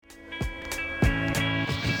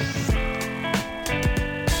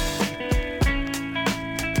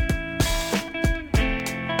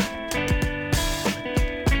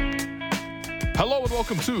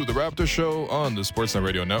welcome to the Raptors Show on the Sportsnet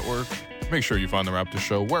Radio Network. Make sure you find the Raptors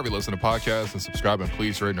Show wherever you listen to podcasts and subscribe, and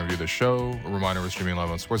please rate and review the show. A reminder, we're streaming live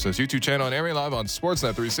on Sportsnet's YouTube channel and airing live on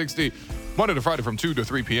Sportsnet 360, Monday to Friday from 2 to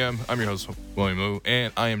 3 p.m. I'm your host, William Wu,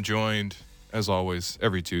 and I am joined, as always,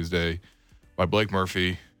 every Tuesday by Blake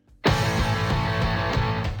Murphy.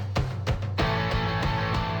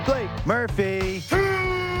 Blake Murphy.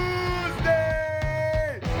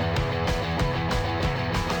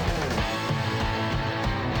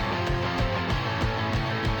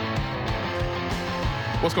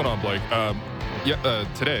 What's going on, Blake?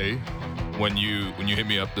 Today, when you hit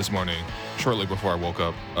me up this morning, shortly before I woke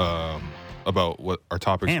up, about what our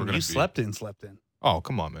topics were going to be. You slept in. Oh,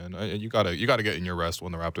 come on, man! You gotta get in your rest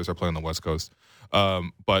when the Raptors are playing on the West Coast.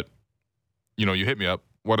 But you hit me up.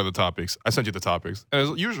 What are the topics? I sent you the topics,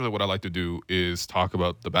 and usually what I like to do is talk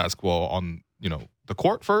about the basketball on the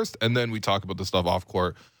court first, and then we talk about the stuff off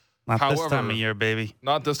court. However, this time of year, baby.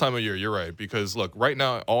 Not this time of year. You're right. Because, look, right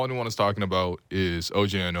now, all anyone is talking about is OG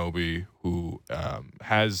Anunoby, who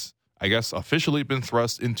has, I guess, officially been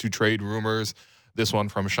thrust into trade rumors. This one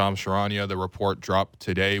from Shams Charania. The report dropped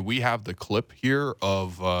today. We have the clip here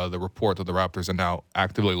of the report that the Raptors are now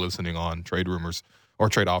actively listening on trade rumors or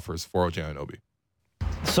trade offers for OG Anunoby.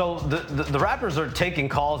 So the Raptors are taking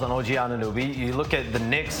calls on OG Anunoby. You look at the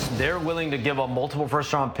Knicks; they're willing to give up multiple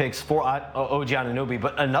first-round picks for OG Anunoby.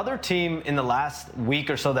 But another team in the last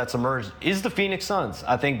week or so that's emerged is the Phoenix Suns.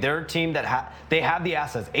 I think they're a team that they have the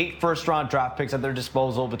assets, 8 first-round draft picks at their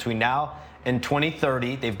disposal between now and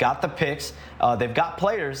 2030. They've got the picks. They've got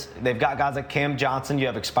players. They've got guys like Cam Johnson. You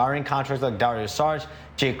have expiring contracts like Dario Saric,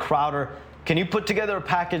 Jay Crowder. Can you put together a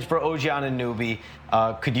package for OG Anunoby?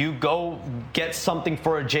 Could you go get something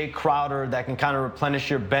for a Jay Crowder that can kind of replenish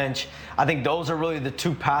your bench? I think those are really the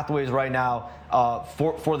two pathways right now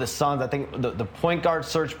for the Suns. I think the point guard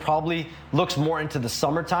search probably looks more into the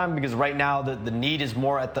summertime because right now the need is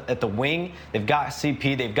more at the wing. They've got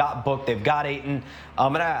CP, they've got Book, they've got Ayton.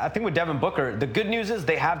 And I think with Devin Booker, the good news is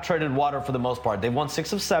they have treaded water for the most part. They've won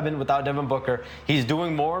 6 of 7 without Devin Booker. He's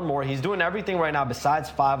doing more and more. He's doing everything right now besides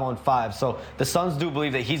 5-on-5. So the Suns do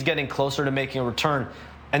believe that he's getting closer to making a return.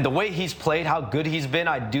 And the way he's played, how good he's been,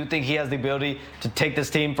 I do think he has the ability to take this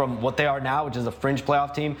team from what they are now, which is a fringe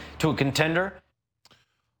playoff team, to a contender.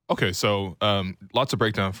 Okay, so lots of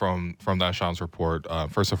breakdown from that Shams report.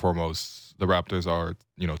 First and foremost, the Raptors are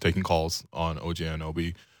taking calls on OG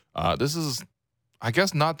Anunoby. This is, I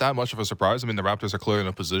guess, not that much of a surprise. I mean, the Raptors are clearly in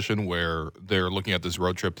a position where they're looking at this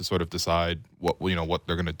road trip to sort of decide what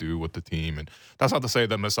they're going to do with the team. And that's not to say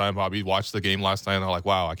that Masai and Bobby watched the game last night and they're like,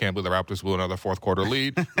 wow, I can't believe the Raptors blew another fourth quarter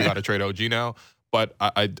lead. We got to trade OG now. But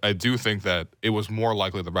I do think that it was more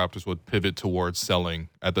likely the Raptors would pivot towards selling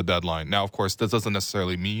at the deadline. Now, of course, this doesn't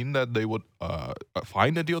necessarily mean that they would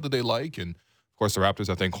find a deal that they like. And, of course, the Raptors,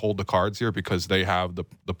 I think, hold the cards here because they have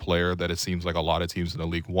the player that it seems like a lot of teams in the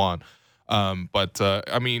league want. I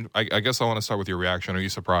guess I want to start with your reaction. Are you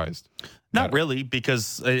surprised? Not really,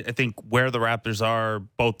 because I think where the Raptors are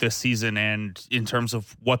both this season and in terms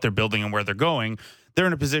of what they're building and where they're going, they're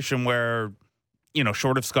in a position where,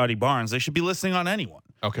 short of Scotty Barnes, they should be listening on anyone.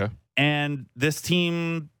 Okay. And this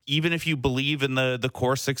team, even if you believe in the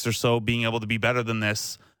core 6 or so being able to be better than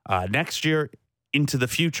this next year into the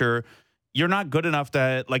future, you're not good enough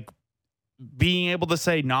to, being able to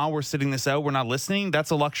say, nah, we're sitting this out, we're not listening. That's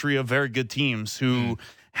a luxury of very good teams who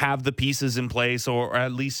have the pieces in place or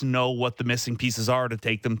at least know what the missing pieces are to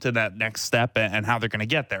take them to that next step and how they're going to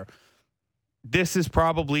get there. This is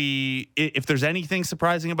probably, if there's anything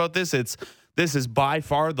surprising about this, this is by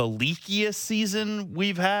far the leakiest season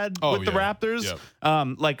we've had with the Raptors.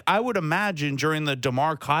 Yep. I would imagine during the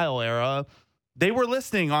DeMar Kyle era, they were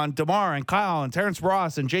listening on DeMar and Kyle and Terrence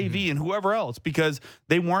Ross and JV and whoever else because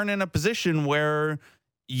they weren't in a position where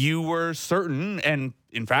you were certain. And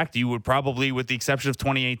in fact, you would probably, with the exception of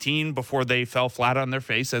 2018, before they fell flat on their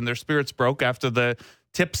face and their spirits broke after the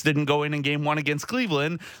tips didn't go in game 1 against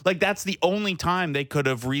Cleveland. That's the only time they could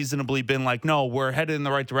have reasonably been like, no, we're headed in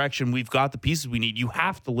the right direction. We've got the pieces we need. You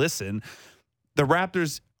have to listen. The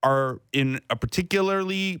Raptors are in a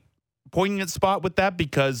particularly poignant spot with that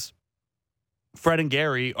because Fred and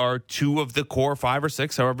Gary are 2 of the core 5 or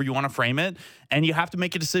 6, however you want to frame it, and you have to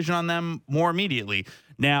make a decision on them more immediately.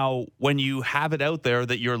 Now, when you have it out there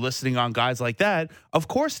that you're listening on guys like that, of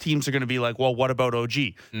course teams are going to be like, well, what about OG?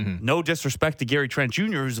 Mm-hmm. No disrespect to Gary Trent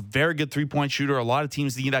Jr., who's a very good three-point shooter. A lot of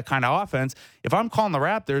teams need that kind of offense. If I'm calling the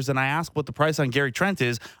Raptors and I ask what the price on Gary Trent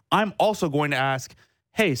is, I'm also going to ask,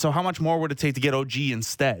 hey, so how much more would it take to get OG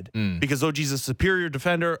instead? Because OG's a superior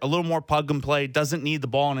defender, a little more plug and play, doesn't need the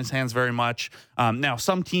ball in his hands very much. Now,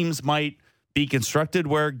 some teams might be constructed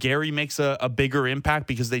where Gary makes a bigger impact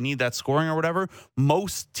because they need that scoring or whatever.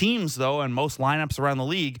 Most teams, though, and most lineups around the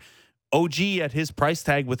league, OG at his price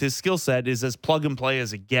tag with his skill set is as plug and play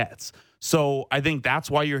as it gets. So I think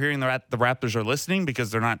that's why you're hearing the Raptors are listening,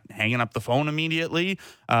 because they're not hanging up the phone immediately.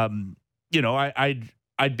 I'd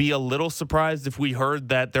be a little surprised if we heard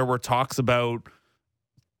that there were talks about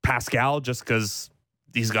Pascal just because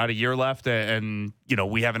he's got a year left and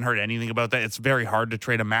we haven't heard anything about that. It's very hard to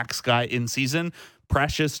trade a max guy in season.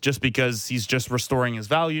 Precious just because he's just restoring his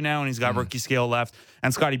value now and he's got rookie scale left,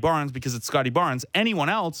 and Scotty Barnes because it's Scotty Barnes. Anyone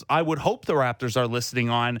else, I would hope the Raptors are listening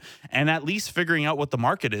on and at least figuring out what the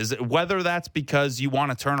market is, whether that's because you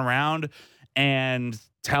want to turn around and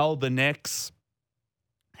tell the Knicks,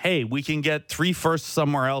 hey, we can get 3 firsts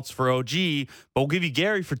somewhere else for OG, but we'll give you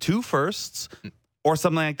Gary for 2 firsts. Or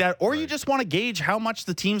something like that. Or you just want to gauge how much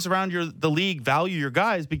the teams around the league value your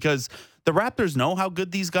guys, because the Raptors know how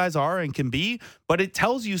good these guys are and can be, but it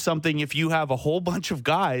tells you something if you have a whole bunch of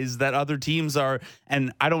guys that other teams are,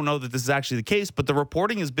 and I don't know that this is actually the case, but the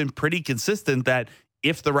reporting has been pretty consistent that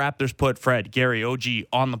if the Raptors put Fred, Gary, OG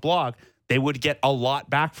on the block, they would get a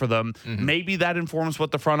lot back for them. Maybe that informs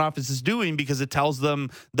what the front office is doing, because it tells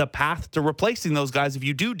them the path to replacing those guys, if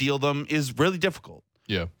you do deal them, is really difficult.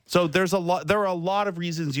 Yeah. So there are a lot of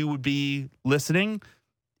reasons you would be listening.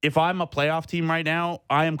 If I'm a playoff team right now,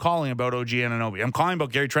 I am calling about OG Anunoby. I'm calling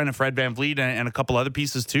about Gary Trent and Fred VanVleet and a couple other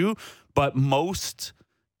pieces too. But most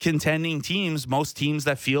contending teams, most teams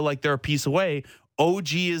that feel like they're a piece away,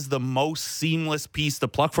 OG is the most seamless piece to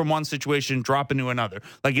pluck from one situation, drop into another.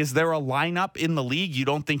 Like, is there a lineup in the league you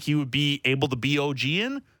don't think he would be able to be OG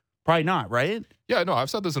in? Probably not, right? Yeah, no, I've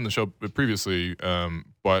said this in the show previously,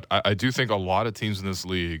 but I do think a lot of teams in this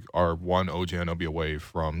league are one OG Anunoby away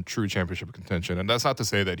from true championship contention. And that's not to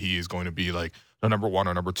say that he is going to be like the number 1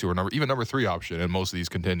 or number 2 or even number 3 option in most of these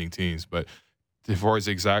contending teams. But for his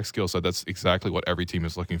exact skill set, that's exactly what every team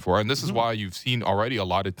is looking for. And this is why you've seen already a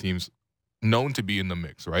lot of teams known to be in the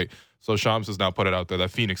mix, right? So Shams has now put it out there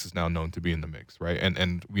that Phoenix is now known to be in the mix, right?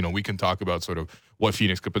 And we can talk about sort of what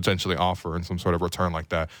Phoenix could potentially offer in some sort of return like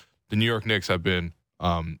that. The New York Knicks have been,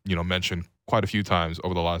 mentioned quite a few times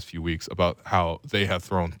over the last few weeks about how they have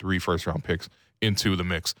thrown 3 first-round picks into the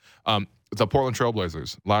mix. The Portland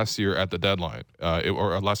Trailblazers last year at the deadline,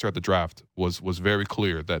 or last year at the draft, was very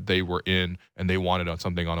clear that they were in and they wanted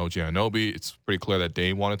something on OG Anunoby. It's pretty clear that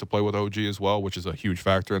Dame wanted to play with OG as well, which is a huge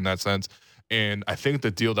factor in that sense. And I think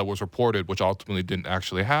the deal that was reported, which ultimately didn't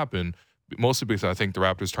actually happen, mostly because I think the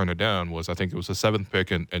Raptors turned it down, was I think it was the 7th pick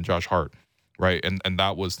and Josh Hart. Right. And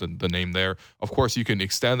that was the name there. Of course, you can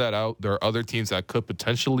extend that out. There are other teams that could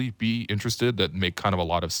potentially be interested that make kind of a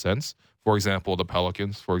lot of sense. For example, the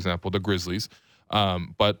Pelicans, for example, the Grizzlies.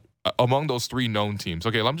 But among those 3 known teams,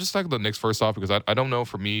 okay, let me just talk the Knicks first off, because I don't know,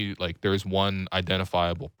 for me, like, there's one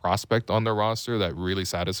identifiable prospect on their roster that really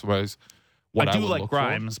satisfies what I do would like look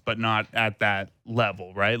Grimes, for. But not at that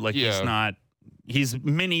level, right? Like, he's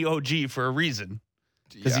mini OG for a reason.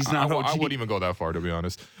 Because he's not OG. I wouldn't even go that far, to be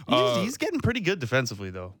honest. He's getting pretty good defensively,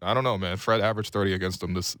 though. I don't know, man. Fred averaged 30 against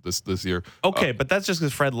him this year. Okay, but that's just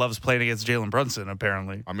because Fred loves playing against Jalen Brunson,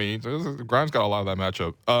 apparently. I mean, Grimes got a lot of that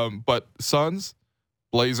matchup. But Suns,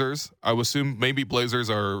 Blazers, I would assume maybe Blazers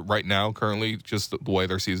are right now currently just the way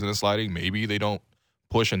their season is sliding. Maybe they don't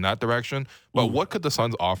push in that direction. But what could the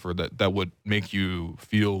Suns offer that would make you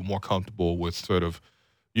feel more comfortable with sort of,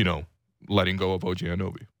 letting go of OG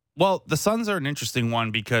Anunoby? Well, the Suns are an interesting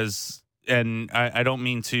one because, and I don't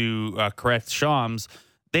mean to correct Shams,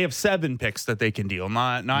 they have 7 picks that they can deal,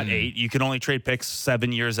 not 8. You can only trade picks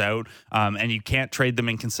 7 years out, and you can't trade them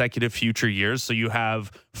in consecutive future years. So you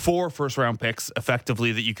have 4 first-round picks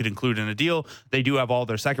effectively that you could include in a deal. They do have all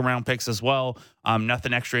their second-round picks as well.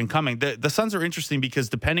 Nothing extra incoming. The Suns are interesting because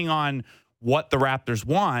depending on what the Raptors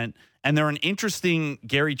want, and they're an interesting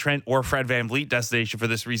Gary Trent or Fred VanVleet destination for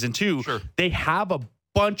this reason too. Sure. They have a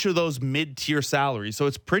bunch of those mid-tier salaries. So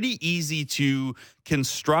it's pretty easy to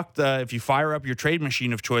construct, if you fire up your trade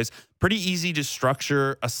machine of choice, pretty easy to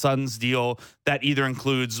structure a Suns deal that either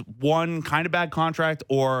includes one kind of bad contract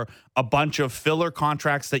or a bunch of filler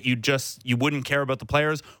contracts that you wouldn't care about the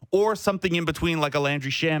players, or something in between like a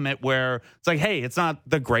Landry Shamet where it's like, hey, it's not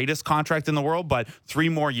the greatest contract in the world, but 3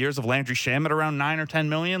 more years of Landry Shamet around 9 or 10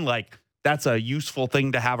 million, like that's a useful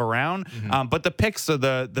thing to have around. But the picks are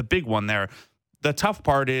the big one there. The tough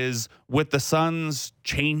part is with the Suns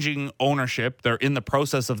changing ownership, they're in the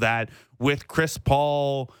process of that, with Chris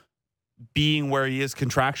Paul being where he is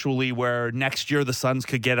contractually, where next year the Suns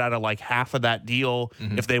could get out of like half of that deal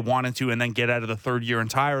if they wanted to, and then get out of the 3rd year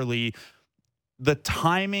entirely. The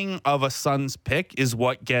timing of a Suns pick is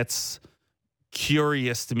what gets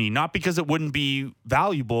curious to me, not because it wouldn't be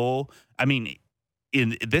valuable. I mean,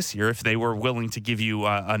 in this year, if they were willing to give you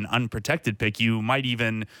an unprotected pick, you might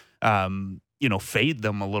even, fade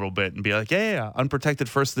them a little bit and be like, yeah, unprotected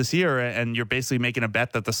first this year. And you're basically making a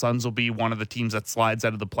bet that the Suns will be one of the teams that slides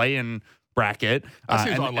out of the play-in bracket. That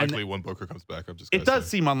seems unlikely when Booker comes back. It does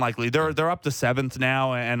seem unlikely. They're up to 7th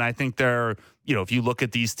now, and I think they're, if you look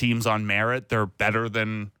at these teams on merit, they're better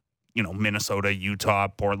than, Minnesota, Utah,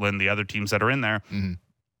 Portland, the other teams that are in there. Mm-hmm.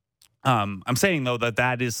 I'm saying, though,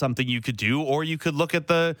 that is something you could do, or you could look at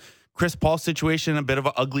the Chris Paul situation, a bit of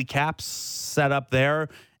an ugly cap set up there,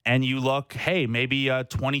 and you look, hey, maybe a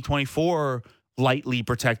 2024 lightly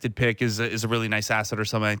protected pick is a really nice asset or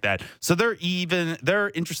something like that. So they're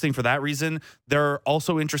interesting for that reason. They're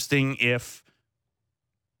also interesting if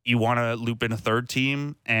you want to loop in a third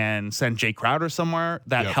team and send Jay Crowder somewhere.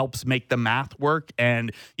 That helps make the math work.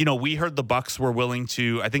 And, we heard the Bucks were willing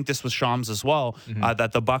to, I think this was Shams as well,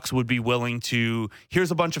 that the Bucks would be willing to, here's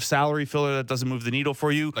a bunch of salary filler that doesn't move the needle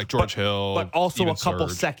for you. Like George Hill. But also a couple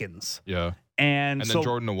Serge. seconds. Yeah. And then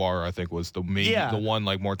Jordan Nwora, I think, was the one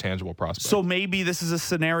like more tangible prospect. So maybe this is a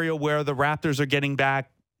scenario where the Raptors are getting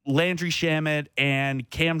back Landry Shamet and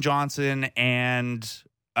Cam Johnson and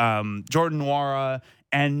Jordan Nwora,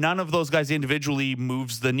 and none of those guys individually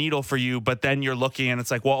moves the needle for you. But then you're looking and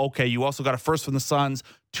it's like, well, okay, you also got a first from the Suns,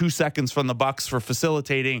 2 seconds from the Bucks for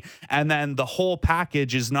facilitating, and then the whole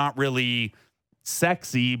package is not really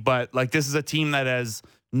sexy. But like, this is a team that has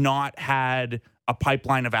not had a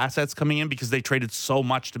pipeline of assets coming in because they traded so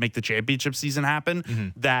much to make the championship season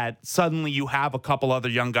happen that suddenly you have a couple other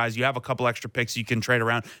young guys, you have a couple extra picks you can trade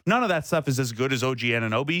around. None of that stuff is as good as OG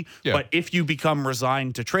Anunoby, but if you become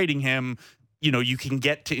resigned to trading him, you can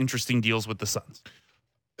get to interesting deals with the Suns.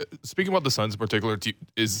 Speaking about the Suns in particular,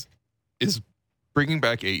 is bringing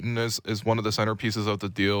back Ayton as one of the centerpieces of the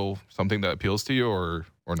deal something that appeals to you or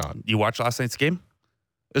not? You watched last night's game?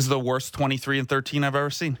 This is the worst 23-13 I've ever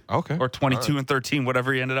seen. Okay. Or 22-13,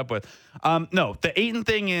 whatever he ended up with. No, the Ayton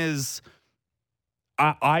thing is,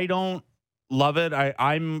 I don't love it.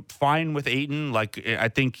 I'm fine with Ayton. Like, I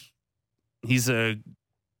think he's a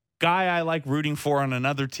guy I like rooting for on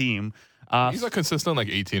another team. He's a consistent like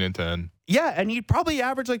 18 and 10. Yeah, and he'd probably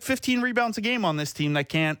average like 15 rebounds a game on this team that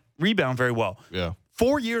can't rebound very well. Yeah.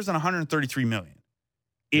 4 years and $133 million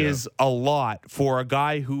is a lot for a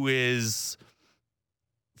guy who is,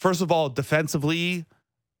 first of all, defensively,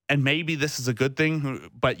 and maybe this is a good thing,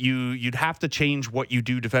 but you'd have to change what you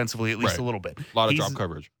do defensively at least a little bit. A lot of drop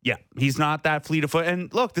coverage. Yeah, he's not that fleet of foot.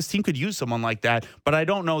 And look, this team could use someone like that, but I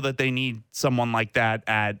don't know that they need someone like that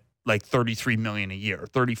at like $33 million a year,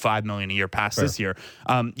 $35 million a year past this year.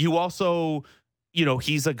 You also,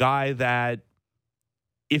 he's a guy that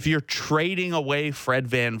if you're trading away Fred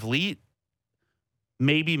VanVleet,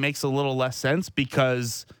 maybe makes a little less sense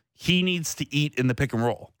because he needs to eat in the pick and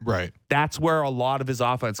roll. Right. That's where a lot of his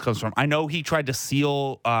offense comes from. I know he tried to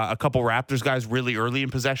seal a couple Raptors guys really early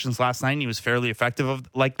in possessions last night, and he was fairly effective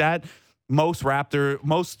like that. Most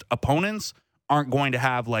opponents aren't going to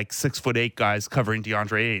have like 6'8" guys covering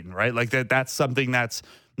DeAndre Ayton, right? Like that's something that's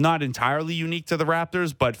not entirely unique to the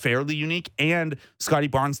Raptors, but fairly unique. And Scotty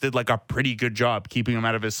Barnes did like a pretty good job keeping him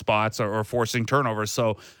out of his spots or forcing turnovers.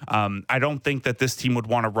 So I don't think that this team would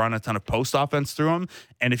want to run a ton of post offense through him.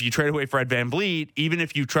 And if you trade away Fred VanVleet, even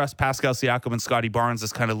if you trust Pascal Siakam and Scotty Barnes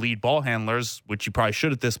as kind of lead ball handlers, which you probably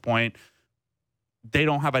should at this point, they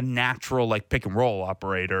don't have a natural like pick and roll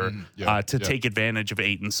operator to take advantage of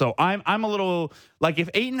Ayton. So I'm a little like, if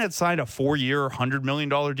Ayton had signed a 4-year, $100 million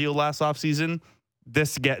deal last offseason,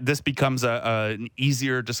 this becomes an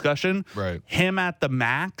easier discussion. Right. Him at the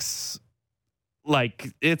max,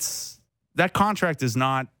 like that contract is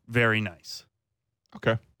not very nice.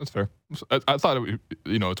 Okay, that's fair. I thought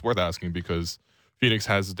it's worth asking because Phoenix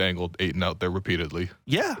has dangled Ayton out there repeatedly.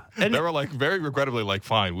 Yeah. And they were like very regrettably like,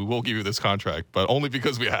 fine, we will give you this contract, but only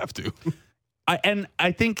because we have to.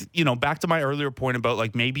 I think, back to my earlier point about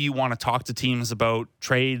like maybe you want to talk to teams about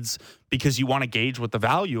trades because you want to gauge what the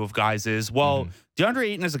value of guys is. Well,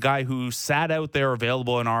 DeAndre Ayton is a guy who sat out there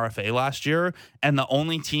available in RFA last year, and the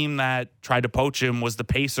only team that tried to poach him was the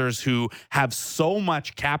Pacers, who have so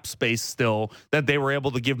much cap space still that they were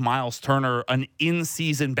able to give Miles Turner an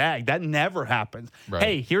in-season bag. That never happens. Right.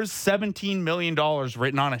 Hey, here's $17 million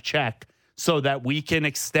written on a check so that we can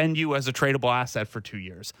extend you as a tradable asset for 2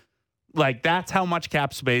 years. Like, that's how much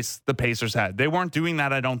cap space the Pacers had. They weren't doing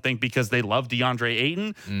that, I don't think, because they love DeAndre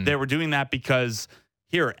Ayton. They were doing that because,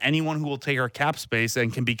 here, anyone who will take our cap space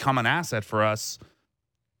and can become an asset for us,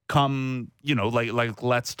 come, like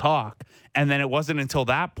let's talk. And then it wasn't until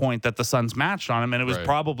that point that the Suns matched on him. And it was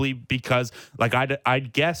probably because, like,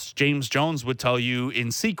 I'd guess James Jones would tell you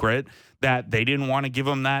in secret that they didn't want to give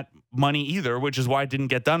him that money either, which is why it didn't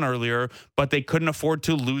get done earlier. But they couldn't afford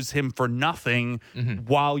to lose him for nothing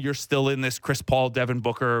while you're still in this Chris Paul, Devin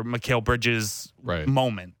Booker, Mikal Bridges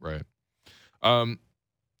moment. Right.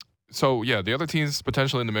 So, yeah, the other teams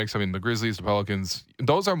potentially in the mix, I mean, the Grizzlies, the Pelicans,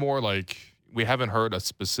 those are more like, we haven't heard a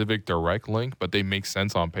specific direct link, but they make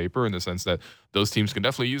sense on paper in the sense that those teams can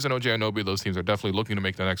definitely use an OG Anunoby. Those teams are definitely looking to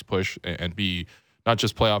make the next push and be not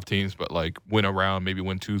just playoff teams, but like win a round, maybe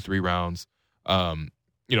win 2-3 rounds.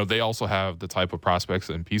 They also have the type of prospects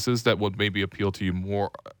and pieces that would maybe appeal to you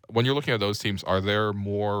more. When you're looking at those teams, are there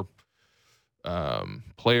more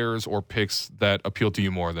players or picks that appeal to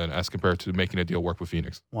you more than as compared to making a deal work with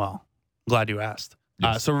Phoenix? Well, glad you asked.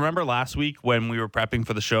 Yes. So remember last week when we were prepping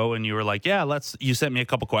for the show and you were like, you sent me a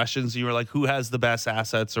couple questions. You were like, who has the best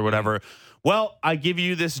assets or whatever. Well, I give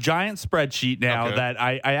you this giant spreadsheet now that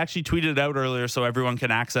I actually tweeted out earlier so everyone can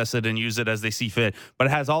access it and use it as they see fit. But it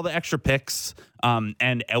has all the extra picks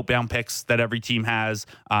and outbound picks that every team has,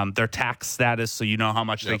 their tax status so you know how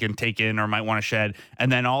much they can take in or might want to shed,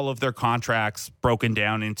 and then all of their contracts broken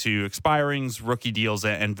down into expirings, rookie deals,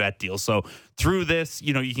 and vet deals. So through this,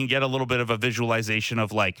 you can get a little bit of a visualization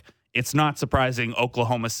of like, it's not surprising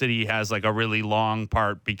Oklahoma City has like a really long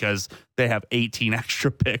part because they have 18 extra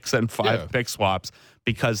picks and 5 pick swaps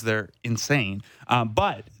because they're insane.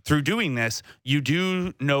 But through doing this, you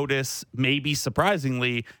do notice, maybe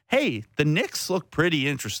surprisingly, hey, the Knicks look pretty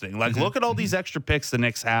interesting. Like, look at all these extra picks the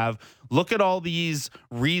Knicks have. Look at all these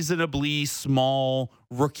reasonably small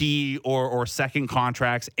rookie or second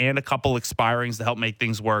contracts and a couple expirings to help make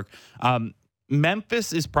things work.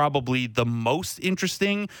 Memphis is probably the most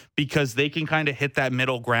interesting because they can kind of hit that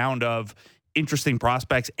middle ground of interesting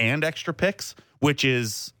prospects and extra picks, which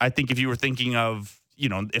is, I think if you were thinking of,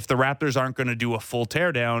 if the Raptors aren't going to do a full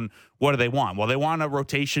teardown, what do they want? Well, they want a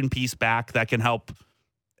rotation piece back that can help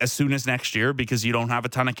as soon as next year because you don't have a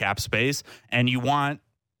ton of cap space, and you want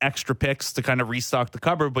extra picks to kind of restock the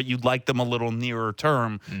cupboard, but you'd like them a little nearer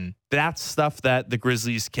term. That's stuff that the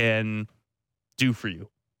Grizzlies can do for you.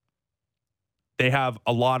 They have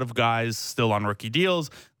a lot of guys still on rookie deals.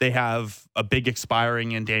 They have a big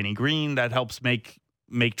expiring in Danny Green that helps make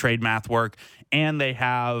trade math work. And they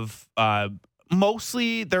have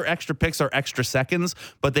mostly their extra picks are extra seconds,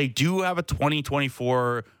 but they do have a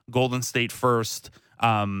 2024 Golden State first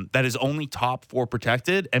that is only top 4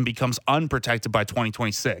 protected and becomes unprotected by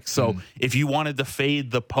 2026. So if you wanted to fade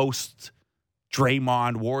the post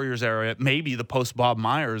Draymond Warriors era, maybe the post Bob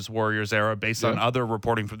Myers Warriors era, based on other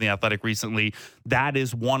reporting from The Athletic recently, that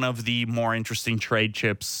is one of the more interesting trade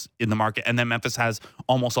chips in the market. And then Memphis has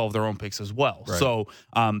almost all of their own picks as well. Right. So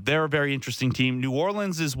they're a very interesting team. New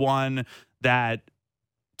Orleans is one that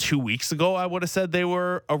 2 weeks ago I would have said they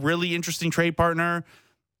were a really interesting trade partner.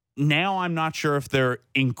 Now I'm not sure if they're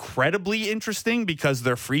incredibly interesting because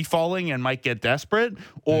they're free falling and might get desperate,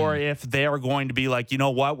 or if they're going to be like, you know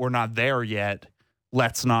what, we're not there yet.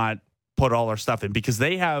 Let's not put all our stuff in, because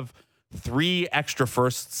they have 3 extra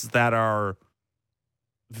firsts that are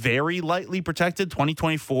very lightly protected.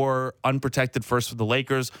 2024 unprotected first for the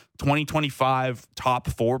Lakers, 2025 top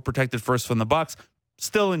 4 protected first from the Bucks.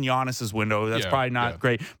 Still in Giannis's window. That's probably not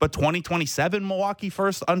great. But 2027 Milwaukee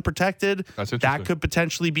first unprotected. That could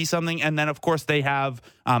potentially be something. And then, of course, they have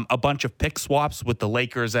a bunch of pick swaps with the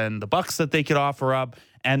Lakers and the Bucks that they could offer up.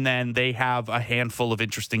 And then they have a handful of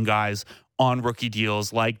interesting guys on rookie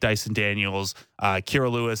deals like Dyson Daniels.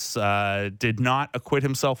 Kira Lewis did not acquit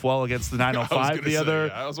himself well against the 905 the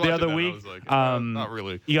other week. Like, not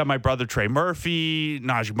really. You got my brother Trey Murphy,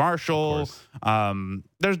 Najee Marshall.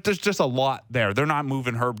 There's just a lot there. They're not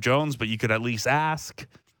moving Herb Jones, but you could at least ask.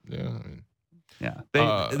 They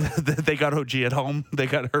got OG at home. They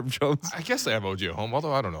got Herb Jones. I guess they have OG at home,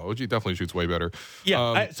 although I don't know. OG definitely shoots way better.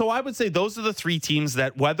 So I would say those are the 3 teams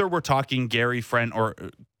that, whether we're talking Gary, Fred, or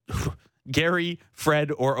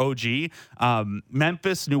OG,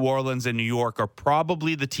 Memphis, New Orleans, and New York are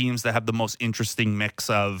probably the teams that have the most interesting mix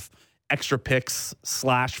of extra picks /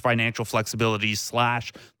 financial flexibility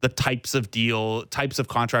 / the types of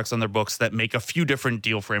contracts on their books that make a few different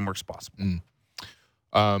deal frameworks possible.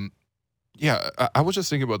 I was just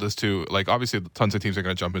thinking about this too. Like, obviously, tons of teams are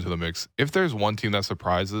going to jump into the mix. If there's one team that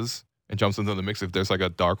surprises and jumps into the mix, if there's like a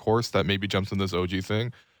dark horse that maybe jumps in this OG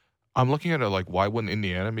thing, I'm looking at it like, why wouldn't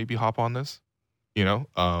Indiana maybe hop on this? No,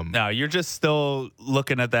 you're just still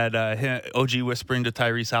looking at that OG whispering to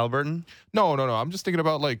Tyrese Halliburton. No. I'm just thinking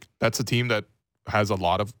about, like, that's a team that has a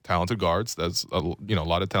lot of talented guards. That's a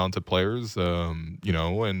lot of talented players.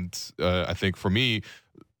 And I think for me,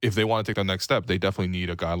 if they want to take the next step, they definitely need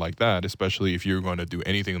a guy like that, especially if you're going to do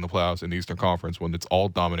anything in the playoffs in the Eastern Conference when it's all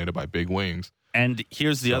dominated by big wings. And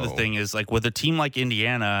here's the other thing is, like, with a team like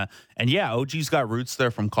Indiana, and yeah, OG's got roots there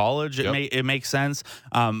from college. It makes sense.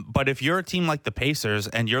 But if you're a team like the Pacers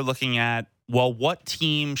and you're looking at, well, what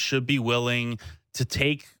team should be willing to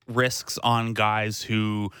take risks on guys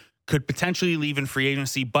who could potentially leave in free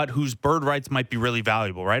agency, but whose bird rights might be really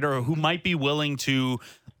valuable, right? Or who might be willing to,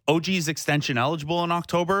 OG's extension eligible in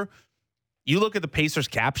October. You look at the Pacers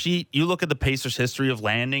cap sheet, you look at the Pacers history of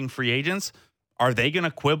landing free agents. Are they going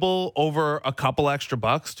to quibble over a couple extra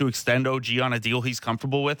bucks to extend OG on a deal he's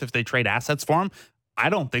comfortable with if they trade assets for him? I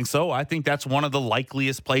don't think so. I think that's one of the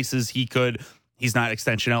likeliest places he could. He's not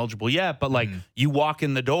extension eligible yet, but like you walk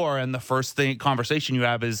in the door and the first conversation you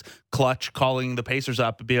have is Clutch calling the Pacers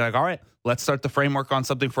up and being like, all right, let's start the framework on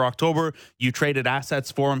something for October. You traded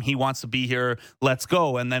assets for him. He wants to be here. Let's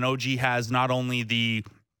go. And then OG has not only the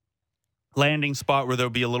landing spot where there'll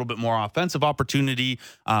be a little bit more offensive opportunity,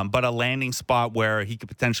 but a landing spot where he could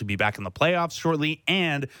potentially be back in the playoffs shortly,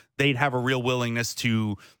 and they'd have a real willingness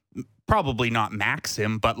to probably not max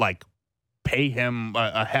him, but like pay him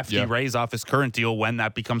a hefty raise off his current deal when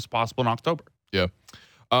that becomes possible in October. Yeah.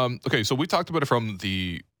 Okay, so we talked about it from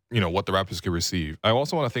the, what the Raptors could receive. I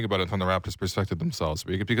also want to think about it from the Raptors' perspective themselves,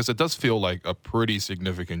 because it does feel like a pretty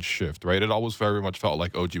significant shift, right? It always very much felt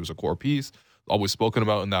like OG was a core piece, always spoken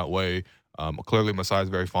about in that way. Clearly, Masai is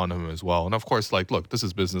very fond of him as well. And of course, like, look, this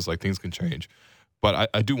is business. Like, things can change. But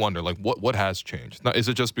I do wonder, like, what has changed? Now, is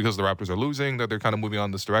it just because the Raptors are losing that they're kind of moving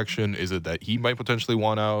on this direction? Is it that he might potentially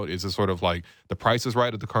want out? Is it sort of like the price is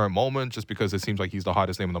right at the current moment just because it seems like he's the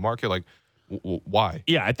hottest name in the market? Like, why?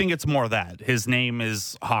 Yeah, I think it's more that. His name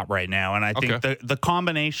is hot right now. And I think the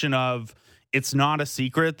combination of, it's not a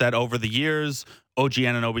secret that over the years, OG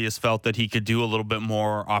Anunoby has felt that he could do a little bit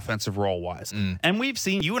more offensive role-wise. And we've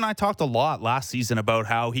seen, you and I talked a lot last season about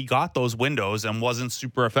how he got those windows and wasn't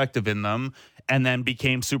super effective in them, and then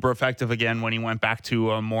became super effective again when he went back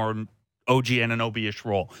to a more OG Anunoby-ish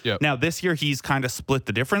role. Yep. Now, this year, he's kind of split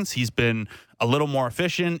the difference. He's been a little more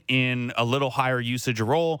efficient in a little higher usage of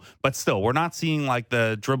role, but still, we're not seeing like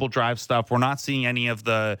the dribble drive stuff. We're not seeing any of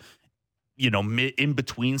the in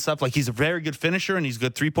between stuff. Like, he's a very good finisher and he's a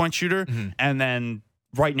good 3-point shooter. And then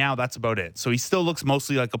right now that's about it. So he still looks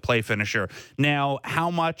mostly like a play finisher. Now, how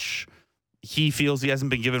much he feels he hasn't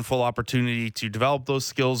been given full opportunity to develop those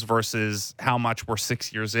skills versus how much we're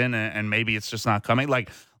 6 years in and maybe it's just not coming. Like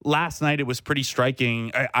last night, it was pretty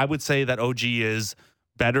striking. I would say that OG is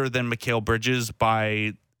better than Mikal Bridges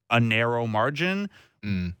by a narrow margin,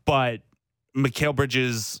 but Mikal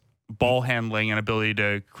Bridges' ball handling and ability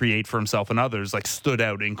to create for himself and others like stood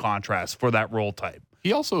out in contrast for that role type.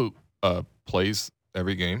 He also plays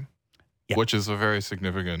every game, which is a very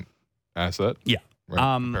significant asset. Yeah. Right,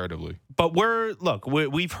 comparatively. But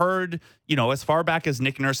we've heard, as far back as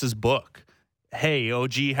Nick Nurse's book, hey,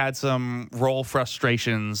 OG had some role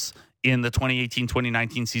frustrations in the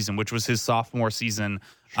 2018-2019 season, which was his sophomore season.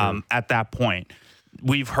 At that point,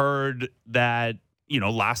 we've heard that,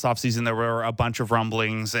 last offseason there were a bunch of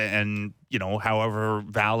rumblings and, however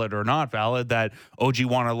valid or not valid, that OG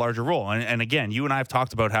wanted a larger role. And again, you and I have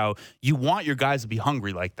talked about how you want your guys to be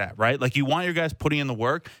hungry like that, right? Like you want your guys putting in the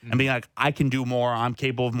work and being like, I can do more. I'm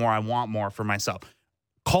capable of more. I want more for myself.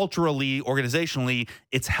 Culturally, organizationally,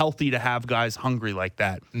 it's healthy to have guys hungry like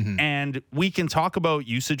that. And we can talk about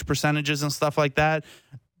usage percentages and stuff like that.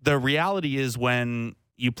 The reality is when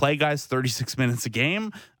you play guys 36 minutes a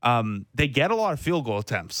game, they get a lot of field goal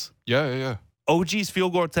attempts. Yeah. OG's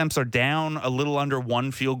field goal attempts are down a little under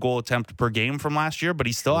one field goal attempt per game from last year, but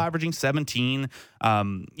he's still averaging 17.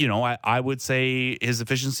 I would say his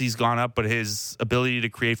efficiency's gone up, but his ability to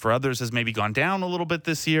create for others has maybe gone down a little bit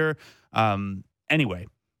this year. Anyway,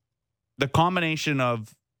 the combination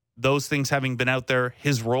of those things having been out there,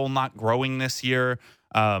 his role not growing this year,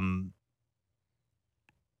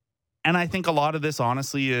 and I think a lot of this,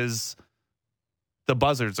 honestly, is the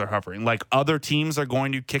buzzards are hovering. Like, other teams are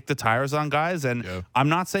going to kick the tires on guys. And I'm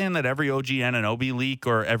not saying that every OG Anunoby leak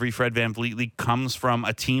or every Fred VanVleet leak comes from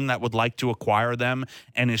a team that would like to acquire them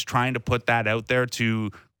and is trying to put that out there to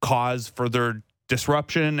cause further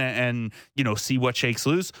disruption and see what shakes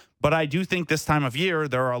loose. But I do think this time of year,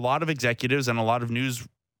 there are a lot of executives and a lot of news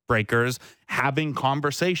breakers having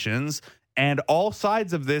conversations. And all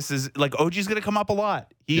sides of this is like OG's going to come up a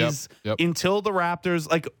lot. He's until the Raptors,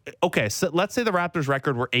 like, okay, so let's say the Raptors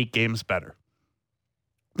record were 8 games better.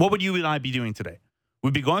 What would you and I be doing today?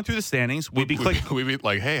 We'd be going through the standings. We'd be clicking. We'd be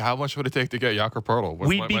like, hey, how much would it take to get Jakob Poeltl?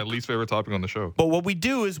 What's my least favorite topic on the show. But what we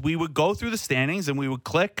do is we would go through the standings and we would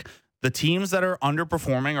click the teams that are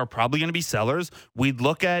underperforming are probably going to be sellers. We'd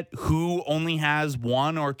look at who only has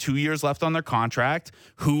 1 or 2 years left on their contract,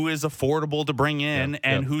 who is affordable to bring in,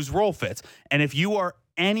 and whose role fits. And if you are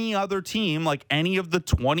any other team, like any of the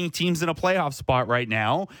 20 teams in a playoff spot right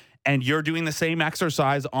now, and you're doing the same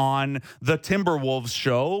exercise on the Timberwolves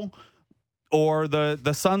show or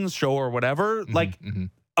the Suns show or whatever,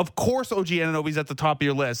 of course OG Anunoby's at the top of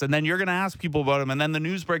your list. And then you're going to ask people about him. And then the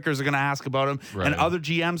newsbreakers are going to ask about him. Right. And other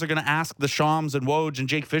GMs are going to ask the Shams and Woj and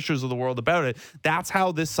Jake Fishers of the world about it. That's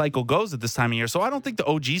how this cycle goes at this time of year. So I don't think the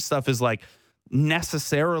OG stuff is like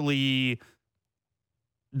necessarily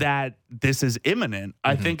that this is imminent.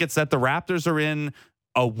 I think it's that the Raptors are in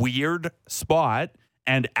a weird spot.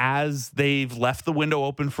 And as they've left the window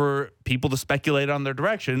open for people to speculate on their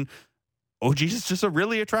direction, OG is just a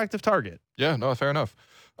really attractive target. Yeah, no, fair enough.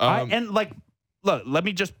 Look, let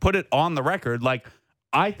me just put it on the record. Like,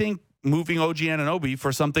 I think moving OG Anunoby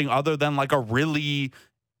for something other than like a really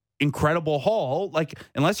incredible haul, like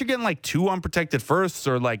unless you're getting like 2 unprotected firsts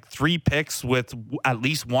or like 3 picks with at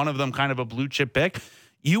least one of them kind of a blue chip pick,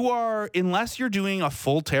 you are, unless you're doing a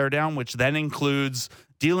full teardown, which then includes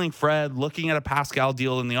dealing Fred, looking at a Pascal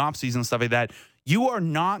deal in the offseason, stuff like that, you are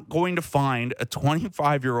not going to find a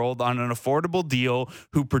 25-year-old on an affordable deal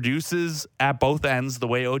who produces at both ends the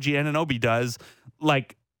way OG Anunoby does.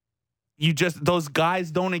 Like, those guys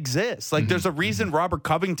don't exist. Like, there's a reason Robert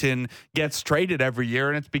Covington gets traded every year,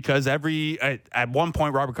 and it's because at one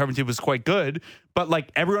point Robert Covington was quite good, but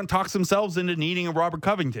like everyone talks themselves into needing a Robert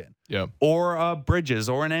Covington, or a Bridges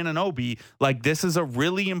or an Anunoby. Like, this is a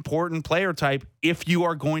really important player type if you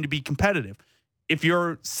are going to be competitive. If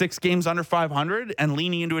you're 6 games under 500 and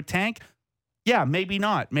leaning into a tank, yeah, maybe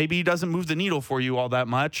not. Maybe he doesn't move the needle for you all that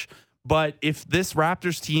much. But if this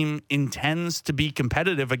Raptors team intends to be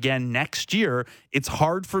competitive again next year, it's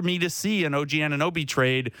hard for me to see an OG Anunoby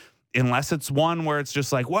trade unless it's one where it's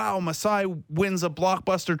just like, wow, Masai wins a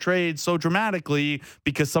blockbuster trade so dramatically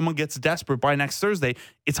because someone gets desperate by next Thursday.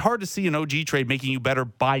 It's hard to see an OG trade making you better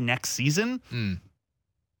by next season.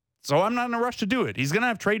 So I'm not in a rush to do it. He's going to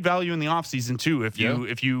have trade value in the offseason too if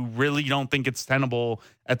you really don't think it's tenable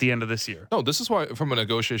at the end of this year. No, this is why, from a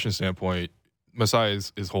negotiation standpoint, Masai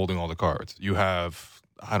is holding all the cards. You have,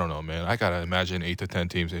 I don't know, man. I got to imagine 8 to 10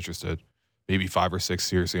 teams interested, maybe 5 or 6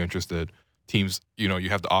 seriously interested. Teams, you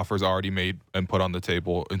have the offers already made and put on the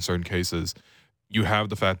table in certain cases. You have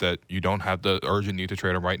the fact that you don't have the urgent need to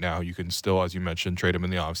trade him right now. You can still, as you mentioned, trade him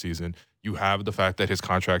in the offseason. You have the fact that his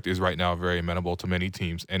contract is right now very amenable to many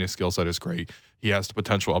teams, and his skill set is great. He has the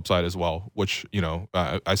potential upside as well, which,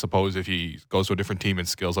 I suppose if he goes to a different team and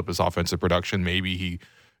scales up his offensive production, maybe he,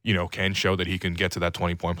 can show that he can get to that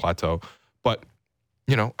 20-point plateau. But,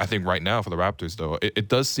 I think right now for the Raptors, though, it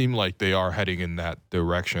does seem like they are heading in that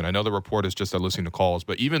direction. I know the report is just listening to calls,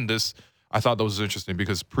 but even this, I thought that was interesting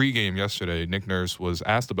because pregame yesterday, Nick Nurse was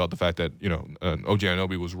asked about the fact that, OG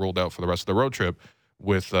Anunoby was ruled out for the rest of the road trip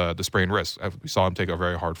with the sprained wrist. We saw him take a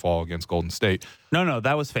very hard fall against Golden State. No,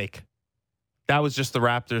 that was fake. That was just the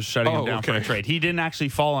Raptors shutting him down for a trade. He didn't actually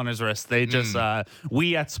fall on his wrist. They just,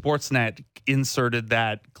 we at Sportsnet inserted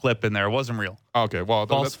that clip in there. It wasn't real. Okay, well.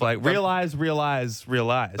 False flag. Realize.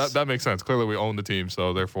 That makes sense. Clearly we own the team,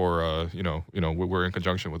 so therefore, we're in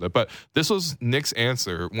conjunction with it. But this was Nick's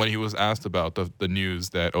answer when he was asked about the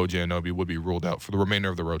news that OG Anunoby would be ruled out for the remainder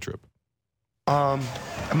of the road trip.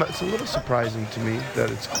 It's a little surprising to me that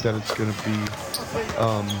it's going to be.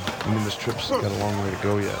 This trip's got a long way to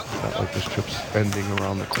go yet. It's not like this trip's ending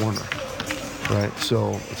around the corner, right?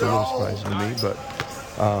 So it's a little surprising to me, but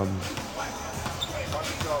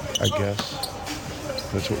I guess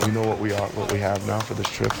that's what we know. What we have now for this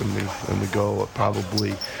trip, and we go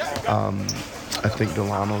probably. I think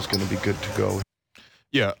Delano's going to be good to go.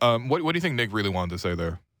 Yeah. What do you think Nick really wanted to say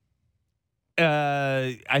there?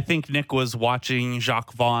 I think Nick was watching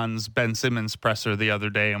Jacques Vaughn's Ben Simmons presser the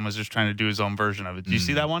other day and was just trying to do his own version of it. Did you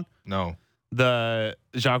see that one? No. The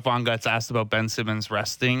Jacques Vaughn gets asked about Ben Simmons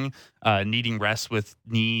resting, needing rest with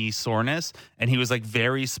knee soreness, and he was like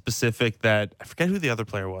very specific that I forget who the other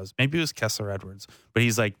player was. Maybe it was Kessler Edwards, but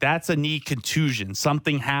he's like, that's a knee contusion.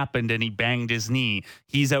 Something happened and he banged his knee.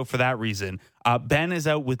 He's out for that reason. Ben is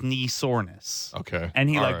out with knee soreness. Okay, and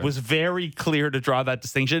he was very clear to draw that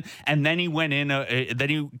distinction. And then he went in. Then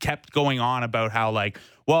he kept going on about how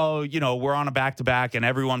well, we're on a back-to-back and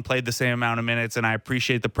everyone played the same amount of minutes, and I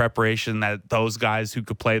appreciate the preparation that those guys who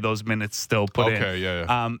could play those minutes still put in. Okay,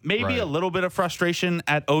 yeah. Maybe a little bit of frustration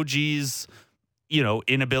at OG's,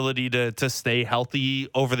 inability to stay healthy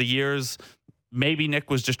over the years. maybe Nick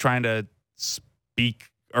was just trying to speak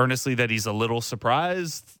earnestly that he's a little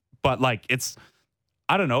surprised, but like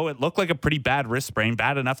I don't know. It looked like a pretty bad wrist sprain,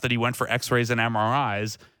 bad enough that he went for x-rays and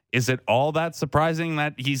MRIs. Is it all that surprising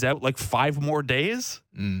that he's out like 5 more days?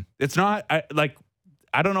 It's not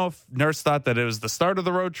I don't know if Nurse thought that it was the start of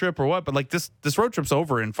the road trip or what, but like this road trip's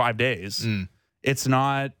over in 5 days. It's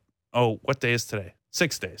not, what day is today?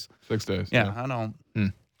 6 days. 6 days. Yeah. I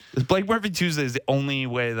don't. Blake Murphy Tuesday is the only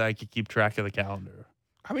way that I could keep track of the calendar.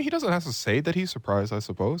 I mean, he doesn't have to say that he's surprised, I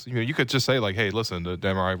suppose. You could just say, like, hey, listen, the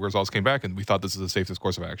MRI results came back, and we thought this is the safest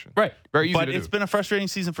course of action. Right. Very easy but to do. it's been a frustrating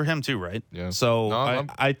season for him, too, right? Yeah. So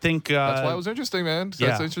I think... that's why it was interesting, man.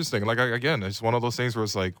 That's interesting. Like, again, it's one of those things where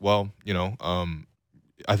it's like, well,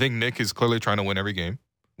 I think Nick is clearly trying to win every game,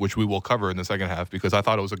 which we will cover in the second half, because I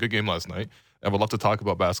thought it was a good game last night. I would love to talk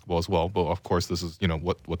about basketball as well, but of course, this is,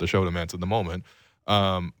 what the show demands at the moment.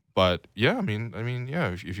 But, yeah, I mean,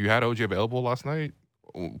 if you had OG available last night,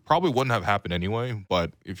 probably wouldn't have happened anyway,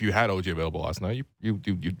 but if you had OG available last night,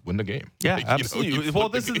 you'd win the game. Yeah, like, absolutely. Well,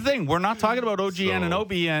 this is the thing. We're not talking about OG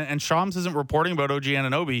Anunoby, and Shams isn't reporting about OG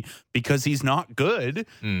Anunoby because he's not good.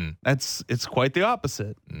 It's quite the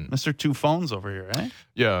opposite. Mr. Two Phones over here, right?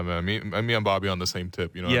 Yeah, man. Me and Bobby on the same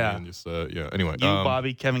tip. You know what I mean? Just, anyway. You,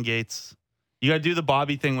 Bobby, Kevin Gates. You got to do the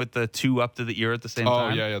Bobby thing with the 2 up to the ear at the same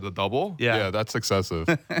time. Oh, yeah, the double? Yeah, that's excessive.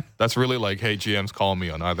 That's really like, hey, GM's calling me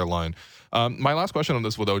on either line. My last question on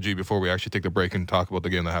this with OG before we actually take the break and talk about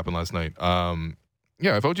the game that happened last night.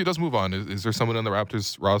 If OG does move on, is there someone on the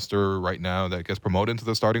Raptors roster right now that gets promoted into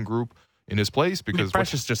the starting group in his place? Because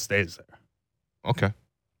Precious just stays there. Okay.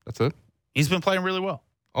 That's it? He's been playing really well.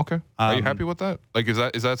 Okay. Are you happy with that? Like, is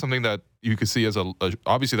that something that you could see as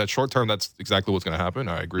obviously that short term, that's exactly what's going to happen.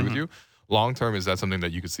 I agree with you. Long term, is that something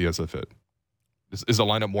that you could see as a fit? Is the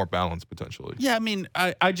lineup more balanced potentially? Yeah, I mean,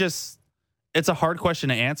 I just, it's a hard question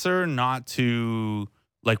to answer, not to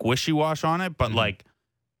like wishy-wash on it, but like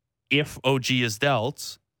if OG is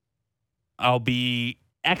dealt, I'll be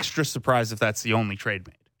extra surprised if that's the only trade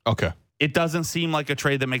made. Okay. It doesn't seem like a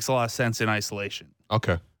trade that makes a lot of sense in isolation.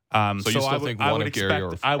 Okay. So you still think one of Gary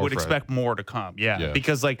or I would expect more to come. Yeah.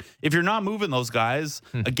 Because like if you're not moving those guys,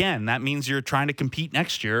 again, that means you're trying to compete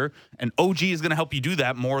next year, and OG is going to help you do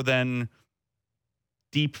that more than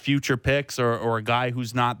deep future picks or a guy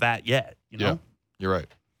who's not that yet. You know? Yeah, you're right.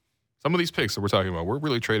 Some of these picks that we're talking about, we're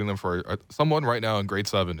really trading them for someone right now in grade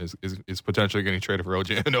 7 is potentially getting traded for OG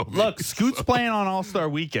Anunoby. Look, Scoot's playing on All-Star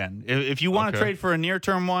Weekend. If you want to trade for a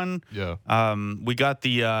near-term one, we got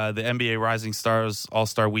the NBA Rising Stars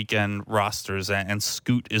All-Star Weekend rosters, and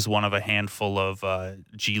Scoot is one of a handful of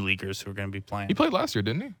G Leaguers who are going to be playing. He played last year,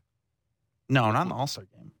 didn't he? No, not in the All-Star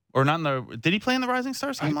game. Or not in the... Did he play in the Rising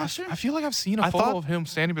Stars game last year? I feel like I've seen a photo of him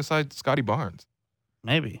standing beside Scotty Barnes.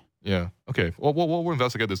 Maybe. Yeah. Okay. Well, we'll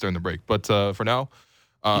investigate this during the break. But for now,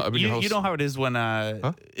 you know how it is when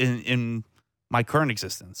in my current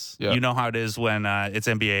existence. Yeah. You know how it is when it's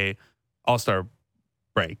NBA All-Star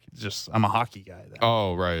break. I'm a hockey guy. Then.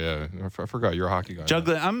 Oh right, yeah. I forgot you're a hockey guy.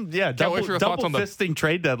 Juggling. Double fisting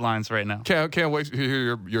trade deadlines right now. Can't wait to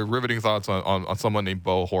hear your riveting thoughts on someone named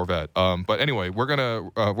Bo Horvat. But anyway, we're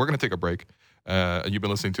gonna take a break. You've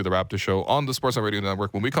been listening to the Raptors Show on the Sportsnet Radio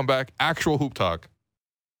Network. When we come back, actual hoop talk.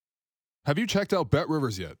 Have you checked out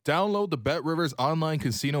BetRivers yet? Download the BetRivers online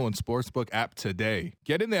casino and sportsbook app today.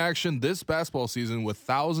 Get in the action this basketball season with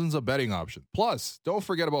thousands of betting options. Plus, don't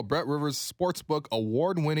forget about BetRivers Sportsbook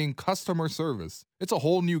award-winning customer service. It's a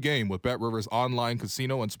whole new game with BetRivers online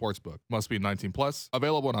casino and sportsbook. Must be 18 plus.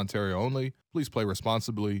 Available in Ontario only. Please play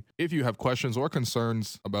responsibly. If you have questions or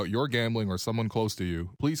concerns about your gambling or someone close to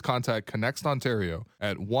you, please contact Connect Ontario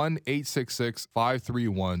at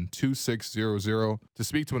 1-866-531-2600 to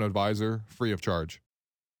speak to an advisor free of charge.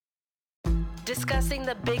 Discussing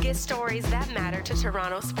the biggest stories that matter to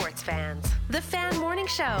Toronto sports fans. The Fan Morning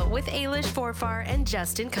Show with Ailish Forfar and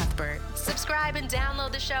Justin Cuthbert. Subscribe and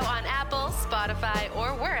download the show on Apple, Spotify, or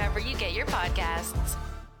wherever you get your podcasts.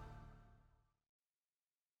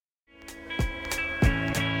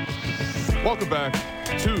 Welcome back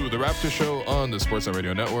to the Raptors Show on the Sportsnet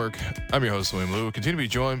Radio Network. I'm your host, William Liu. Continue to be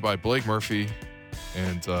joined by Blake Murphy.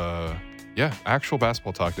 And, actual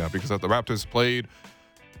basketball talk now, because the Raptors played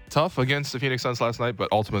tough against the Phoenix Suns last night, but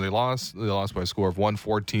ultimately lost. They lost by a score of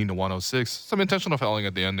 114-106. Some intentional fouling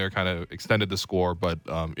at the end there kind of extended the score, but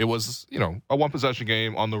it was, a one-possession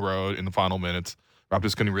game on the road in the final minutes.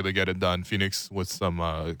 Raptors couldn't really get it done. Phoenix with some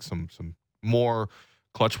more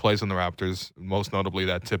clutch plays than the Raptors, most notably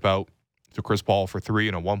that tip out to Chris Paul for 3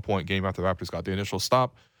 in a 1-point game after the Raptors got the initial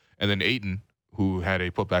stop, and then Ayton, who had a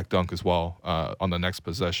putback dunk as well on the next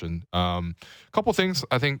possession. A couple things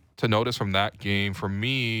I think to notice from that game. For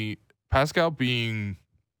me, Pascal being,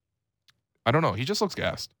 I don't know, he just looks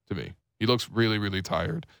gassed to me. He looks really, really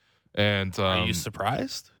tired. And are you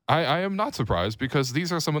surprised? I am not surprised because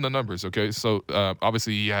these are some of the numbers. Okay, so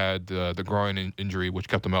obviously he had the groin injury, which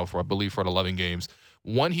kept him out for, I believe, for 11 games.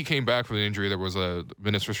 When he came back from the injury, there was a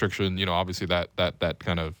minutes restriction. Obviously that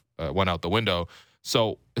kind of went out the window.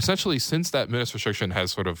 So essentially, since that minutes restriction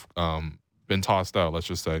has sort of been tossed out, let's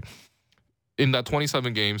just say, in that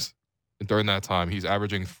 27 games during that time, he's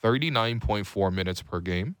averaging 39.4 minutes per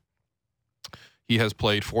game. He has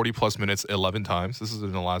played 40-plus minutes 11 times. This is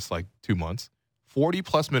in the last, 2 months.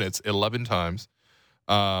 40-plus minutes 11 times.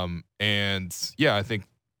 And, yeah, I think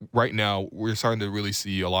right now we're starting to really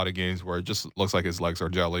see a lot of games where it just looks like his legs are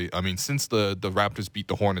jelly. I mean, since the Raptors beat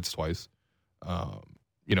the Hornets twice,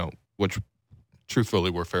 which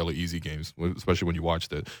truthfully were fairly easy games, especially when you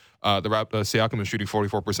watched it. Siakam is shooting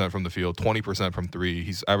 44% from the field, 20% from three.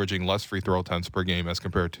 He's averaging less free throw attempts per game as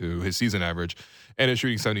compared to his season average, and is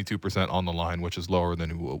shooting 72% on the line, which is lower than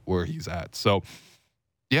where he's at. So,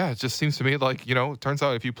 yeah, it just seems to me like, it turns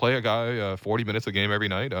out if you play a guy 40 minutes a game every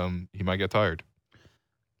night, he might get tired.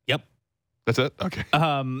 Yep. That's it? Okay.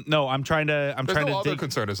 No, I'm trying to. There's no other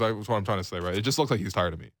concern. Is what I'm trying to say, right? It just looks like he's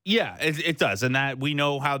tired of me. Yeah, it does, and that we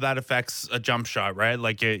know how that affects a jump shot, right?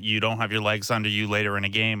 Like you don't have your legs under you later in a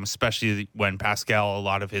game, especially when Pascal. A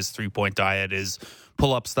lot of his 3-point diet is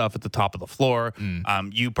pull up stuff at the top of the floor.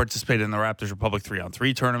 You participated in the Raptors Republic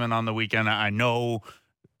 3-on-3 tournament on the weekend. I know.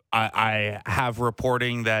 I have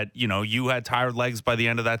reporting that, you had tired legs by the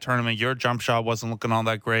end of that tournament. Your jump shot wasn't looking all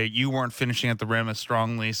that great. You weren't finishing at the rim as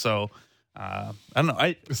strongly. So, I don't know.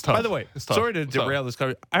 It's tough. By the way, sorry to derail this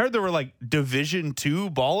coverage. I heard there were Division II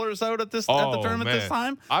ballers out at the tournament this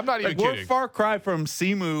time. I'm not even kidding. We're far cry from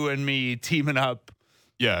Simu and me teaming up.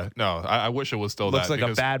 Yeah, no, I wish it was still Looks that. Looks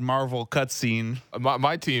like a bad Marvel cutscene.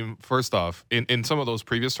 My team, first off, in some of those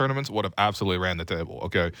previous tournaments, would have absolutely ran the table,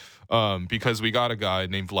 okay? Because we got a guy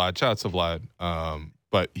named Vlad. Shouts to Vlad.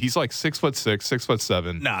 But he's 6'6",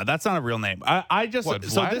 6'7". Nah, that's not a real name. I just what,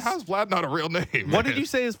 so Vlad? this, How's Vlad not a real name? What did you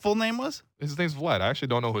say his full name was? His name's Vlad. I actually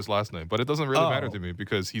don't know his last name, but it doesn't really matter to me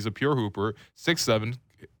because he's a pure hooper, 6'7",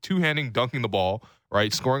 two-handing, dunking the ball,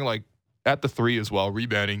 right? Scoring at the three as well,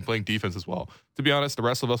 rebounding, playing defense as well. To be honest, the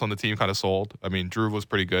rest of us on the team kind of sold. I mean, Drew was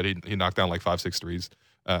pretty good. He knocked down 5-6 threes,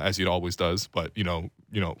 as he always does. But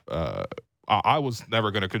I was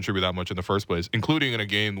never going to contribute that much in the first place, including in a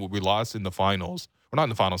game where we lost in the finals, or not in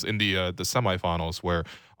the finals, in the semifinals, where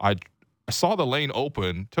I saw the lane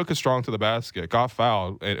open, took a strong to the basket, got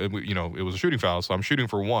fouled, and it was a shooting foul, so I'm shooting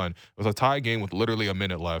for one. It was a tie game with literally a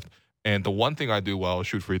minute left, and the one thing I do well is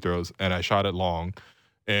shoot free throws, and I shot it long.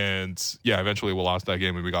 And, yeah, eventually we lost that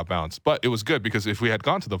game and we got bounced. But it was good because if we had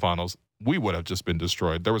gone to the finals, we would have just been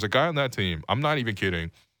destroyed. There was a guy on that team. I'm not even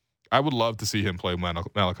kidding. I would love to see him play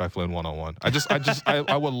Malachi Flynn one-on-one.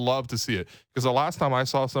 I would love to see it. Because the last time I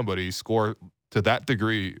saw somebody score to that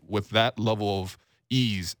degree with that level of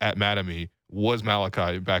ease at Mattamy was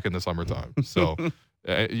Malachi back in the summertime. So,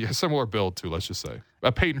 similar build, too, let's just say.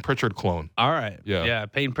 A Peyton Pritchard clone. All right. Yeah. Yeah,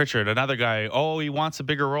 Peyton Pritchard, another guy. Oh, he wants a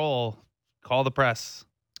bigger role. Call the press.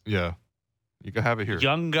 Yeah, you can have it here.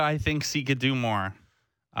 Young guy thinks he could do more.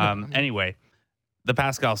 Anyway, the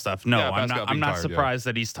Pascal stuff. No, yeah, I'm not surprised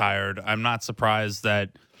that he's tired. I'm not surprised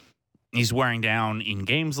that he's wearing down in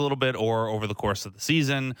games a little bit or over the course of the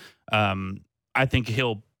season. I think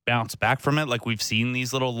he'll bounce back from it. Like we've seen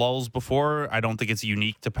these little lulls before. I don't think it's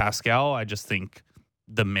unique to Pascal. I just think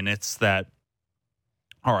the minutes that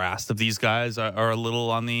are asked of these guys are a little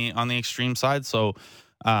on the extreme side. So.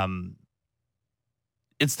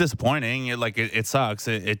 It's disappointing. It sucks.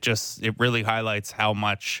 It really highlights how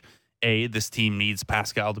much this team needs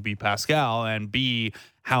Pascal to be Pascal, and B,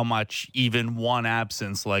 how much even one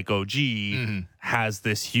absence like OG has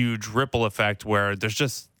this huge ripple effect where there's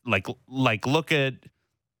just look at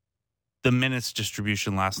the minutes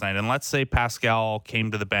distribution last night, and let's say Pascal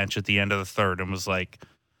came to the bench at the end of the third and was like,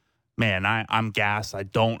 man, I'm gassed. I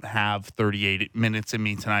don't have 38 minutes in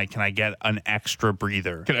me tonight. Can I get an extra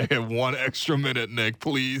breather? Can I get one extra minute, Nick,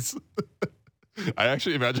 please? I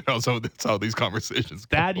actually imagine that's how these conversations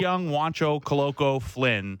go. Thad Young, Juancho, Koloko,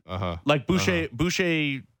 Flynn.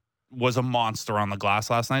 Boucher was a monster on the glass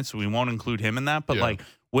last night, so we won't include him in that. But,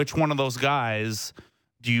 which one of those guys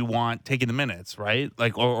do you want taking the minutes, right?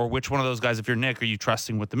 Or which one of those guys, if you're Nick, are you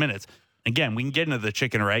trusting with the minutes? Again, we can get into the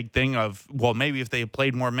chicken or egg thing of, well, maybe if they had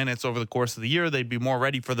played more minutes over the course of the year, they'd be more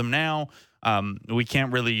ready for them now. We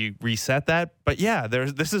can't really reset that. But, yeah,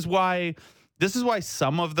 this is why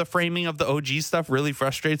some of the framing of the OG stuff really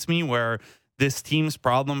frustrates me, where this team's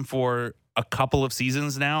problem for a couple of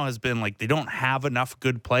seasons now has been like they don't have enough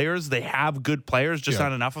good players. They have good players, just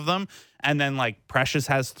not enough of them. And then like Precious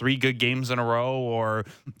has 3 good games in a row, or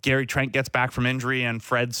Gary Trent gets back from injury and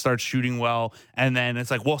Fred starts shooting well. And then it's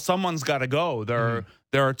like, well, someone's got to go. There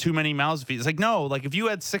are too many mouths to feed. It's like, no, like if you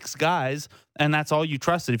had 6 guys and that's all you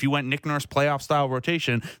trusted, if you went Nick Nurse playoff style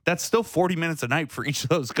rotation, that's still 40 minutes a night for each of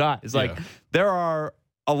those guys. Like there are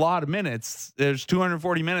a lot of minutes. There's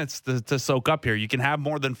 240 minutes to soak up here. You can have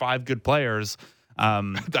more than 5 good players.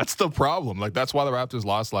 That's the problem. Like that's why the Raptors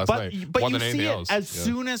lost last night. But more you than see anything it else.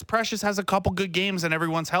 soon as Precious has a couple good games and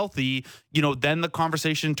everyone's healthy, you know, then the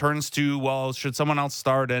conversation turns to, well, should someone else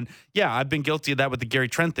start? And yeah, I've been guilty of that with the Gary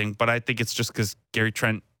Trent thing, but I think it's just because Gary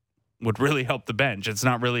Trent would really help the bench. It's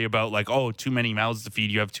not really about like, oh, too many mouths to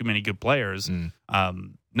feed. You have too many good players.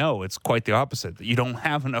 No, it's quite the opposite. You don't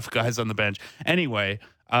have enough guys on the bench. Anyway,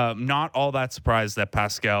 not all that surprised that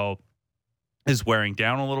Pascal is wearing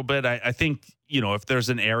down a little bit. I think, you know, if there's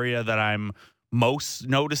an area that I'm most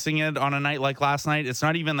noticing it on a night like last night, it's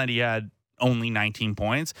not even that he had only 19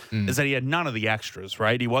 points, is that he had none of the extras,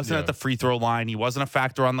 right? He wasn't at the free throw line. He wasn't a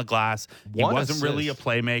factor on the glass. He wasn't really a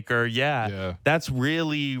playmaker. Yeah. That's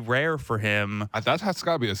really rare for him. That's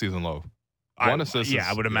got to be a season low. One assist. Yeah,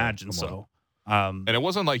 I would imagine so. And it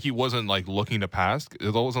wasn't like he wasn't like looking to pass.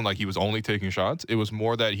 It wasn't like he was only taking shots. It was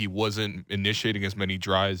more that he wasn't initiating as many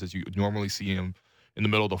drives as you normally see him in the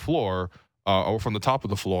middle of the floor or from the top of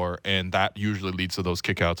the floor, and that usually leads to those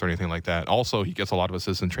kickouts or anything like that. Also, he gets a lot of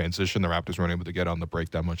assists in transition. The Raptors weren't able to get on the break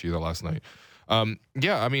that much either last night. I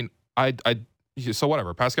mean, so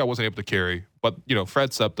whatever. Pascal wasn't able to carry, but you know,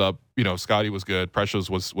 Fred stepped up. You know, Scotty was good. Precious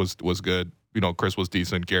was good. You know, Chris was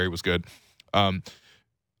decent. Gary was good.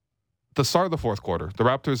 The start of the fourth quarter, the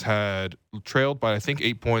Raptors had trailed by, I think,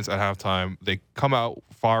 8 points at halftime. They come out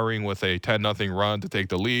firing with a 10-0 run to take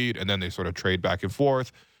the lead, and then they sort of trade back and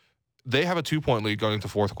forth. They have a 2-point lead going into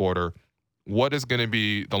fourth quarter. What is going to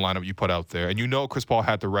be the lineup you put out there? And you know Chris Paul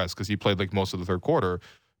had to rest because he played like most of the third quarter.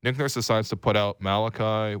 Nick Nurse decides to put out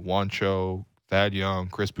Malachi, Juancho, Thad Young,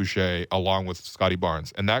 Chris Boucher, along with Scotty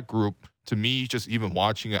Barnes. And that group, to me, just even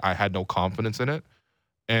watching it, I had no confidence in it.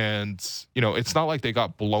 And, you know, it's not like they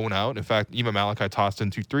got blown out. In fact, even Malachi tossed in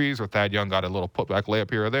 2 threes, or Thad Young got a little putback layup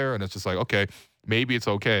here or there. And it's just like, okay, maybe it's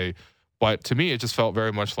okay. But to me, it just felt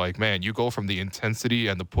very much like, man, you go from the intensity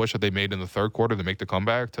and the push that they made in the third quarter to make the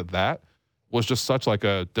comeback to that was just such like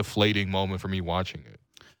a deflating moment for me watching it.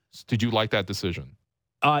 Did you like that decision?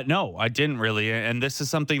 No, I didn't really. And this is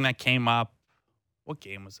something that came up. What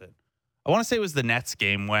game was it? I want to say it was the Nets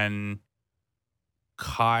game when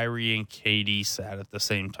Kyrie and KD sat at the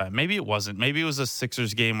same time. Maybe it wasn't. Maybe it was a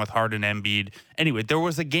Sixers game with Harden and Embiid. Anyway, there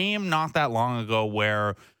was a game not that long ago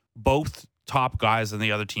where both top guys on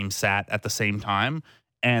the other team sat at the same time,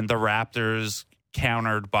 and the Raptors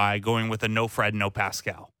countered by going with a no Fred, no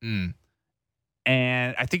Pascal.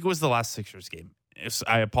 And I think it was the last Sixers game.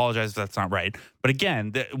 I apologize if that's not right. But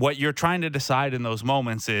again, what you're trying to decide in those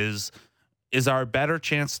moments is our better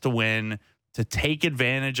chance to win to take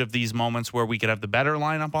advantage of these moments where we could have the better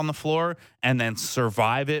lineup on the floor and then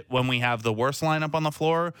survive it when we have the worst lineup on the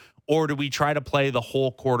floor? Or do we try to play the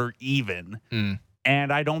whole quarter even?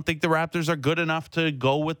 And I don't think the Raptors are good enough to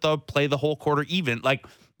go with the play the whole quarter even. Like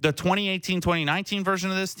the 2018-2019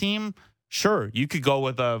 version of this team, sure, you could go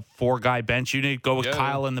with a 4-guy bench unit, go with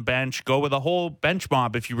Kyle in the bench, go with a whole bench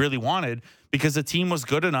mob if you really wanted, because the team was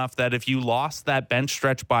good enough that if you lost that bench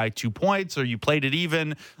stretch by 2 points or you played it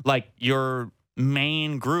even, like your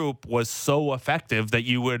main group was so effective that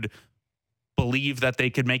you would believe that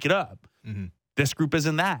they could make it up. This group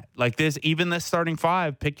isn't that. Like this, even this starting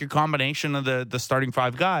 5, pick your combination of the starting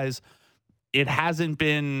 5 guys. It hasn't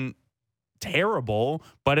been terrible,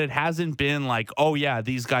 but it hasn't been like, oh yeah,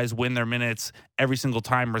 these guys win their minutes every single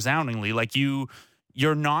time resoundingly. Like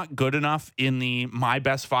you're not good enough in the my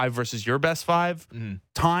best 5 versus your best 5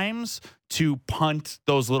 times to punt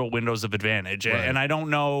those little windows of advantage. Right. And I don't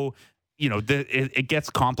know, you know, it gets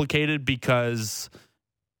complicated because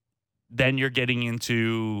then you're getting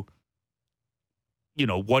into, you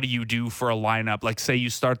know, what do you do for a lineup? Like say you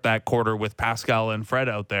start that quarter with Pascal and Fred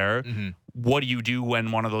out there. What do you do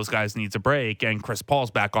when one of those guys needs a break and Chris Paul's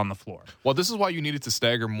back on the floor? Well, this is why you needed to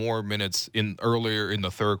stagger more minutes earlier in the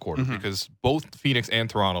third quarter because both Phoenix and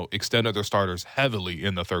Toronto extended their starters heavily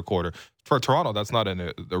in the third quarter. For Toronto, that's not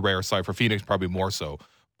a rare sight. For Phoenix, probably more so.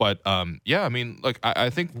 But, I mean, like, I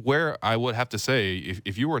think where I would have to say,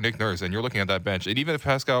 if you were Nick Nurse and you're looking at that bench, and even if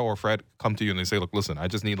Pascal or Fred come to you and they say, look, listen, I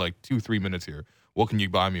just need like 2-3 minutes here. What can you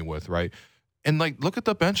buy me with, right? And, like, look at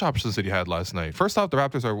the bench options that he had last night. First off, the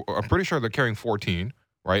Raptors I'm pretty sure they're carrying 14,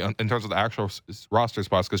 right, in terms of the actual roster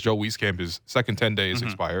spots, because Joe Wieskamp's second 10 days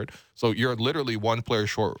expired. So you're literally one player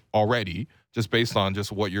short already, just based on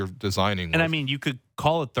just what you're designing. And I mean, you could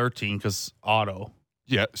call it 13 because Otto.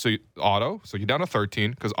 Yeah, so you're down to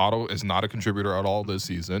 13 because Otto is not a contributor at all this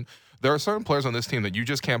season. There are certain players on this team that you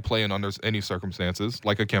just can't play in under any circumstances,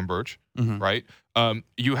 like a Kim Birch, right?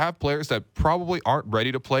 You have players that probably aren't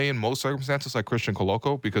ready to play in most circumstances, like Christian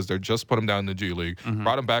Coloco, because they're just put him down in the G League,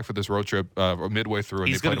 brought him back for this road trip midway through.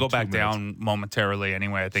 He's going to go back down momentarily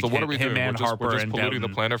anyway. I think. So what are we doing? We're just polluting the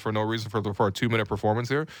planet for no reason for a 2-minute performance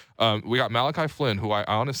here. We got Malachi Flynn, who I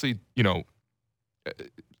honestly,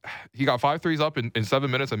 he got 5 threes up in 7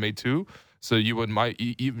 minutes and made 2. So you might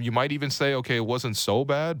even say, okay, it wasn't so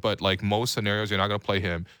bad, but like most scenarios, you're not going to play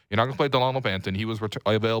him. You're not going to play Delano Banton. He was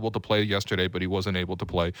available to play yesterday, but he wasn't able to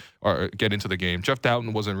play or get into the game. Jeff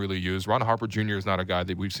Doughton wasn't really used. Ron Harper Jr. is not a guy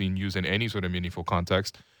that we've seen used in any sort of meaningful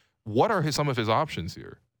context. What are some of his options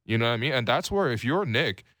here? You know what I mean? And that's where if you're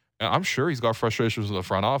Nick, I'm sure he's got frustrations with the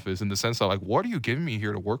front office in the sense that, like, what are you giving me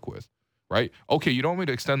here to work with? Right? Okay, you don't want me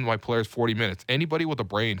to extend my players 40 minutes. Anybody with a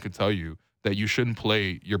brain could tell you that you shouldn't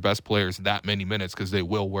play your best players that many minutes because they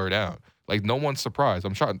will wear down. Like, no one's surprised.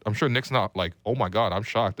 I'm sure Nick's not like, oh my God, I'm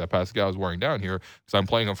shocked that Pascal is wearing down here because I'm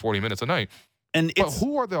playing him 40 minutes a night. But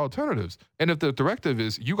who are the alternatives? And if the directive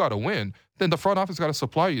is you got to win, then the front office got to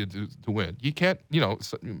supply you to win. You can't,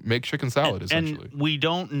 make chicken salad, essentially. And we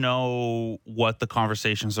don't know what the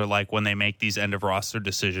conversations are like when they make these end of roster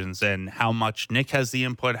decisions and how much Nick has the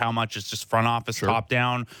input, how much is just front office, top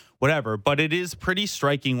down, whatever. But it is pretty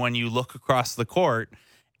striking when you look across the court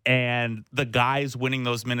and the guys winning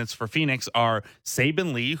those minutes for Phoenix are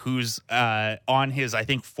Saben Lee, who's on his, I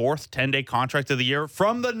think, 4th 10-day contract of the year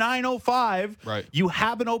from the 905. Right. You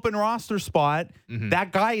have an open roster spot.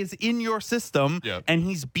 That guy is in your system, and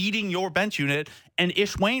he's beating your bench unit. And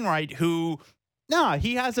Ish Wainwright, who,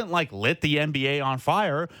 he hasn't like lit the NBA on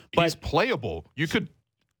fire, but he's playable. The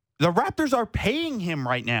Raptors are paying him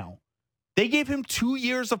right now. They gave him 2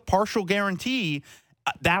 years of partial guarantee.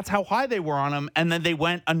 That's how high they were on him, and then they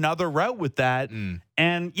went another route with that. And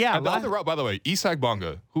the other route, by the way, Isak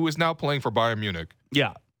Bonga, who is now playing for Bayern Munich.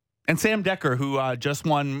 Yeah, and Sam Decker, who just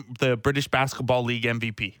won the British Basketball League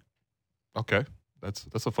MVP. Okay,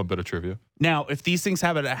 that's a fun bit of trivia. Now, if these things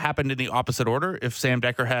happened in the opposite order, if Sam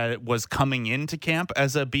Decker was coming into camp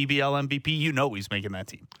as a BBL MVP, he's making that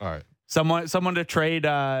team. All right. Someone to trade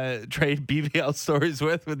BBL stories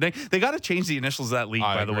with Nick. They got to change the initials of that league,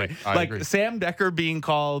 by the way. I agree. Sam Decker being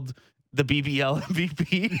called the BBL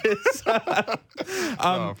MVP is.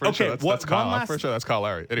 I'm pretty sure that's Kyle. I'm pretty sure that's Kyle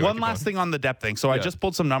Larry. Anyway, one last thing on the depth thing. So I just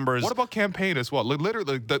pulled some numbers. What about Campaign as well?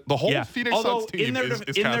 Literally, the whole Phoenix Suns team is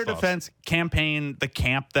in their defense. Campaign, the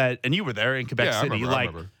camp and you were there in Quebec City. I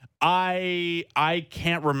remember. I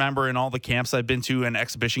can't remember in all the camps I've been to and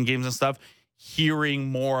exhibition games and stuff,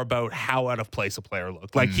 hearing more about how out of place a player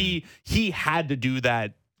looked. Like he had to do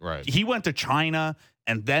that. Right. He went to China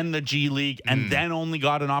and then the G League and then only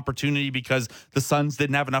got an opportunity because the Suns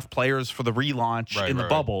didn't have enough players for the relaunch in the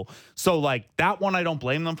bubble. So like that one, I don't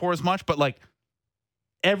blame them for as much, but like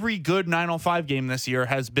every good 905 game this year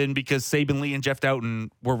has been because Saben Lee and Jeff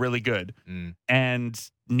Doughton were really good. And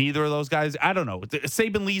neither of those guys, I don't know.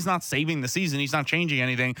 Saben Lee's not saving the season. He's not changing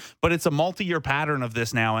anything, but it's a multi-year pattern of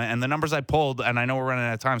this now. And the numbers I pulled, and I know we're running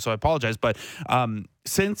out of time, so I apologize, but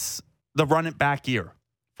since the run it back year,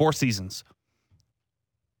 4 seasons,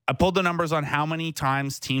 I pulled the numbers on how many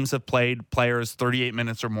times teams have played players 38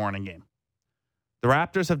 minutes or more in a game. The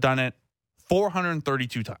Raptors have done it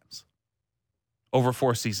 432 times over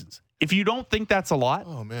 4 seasons. If you don't think that's a lot,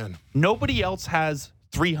 oh man, nobody else has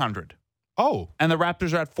 300. Oh, and the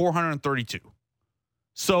Raptors are at 432.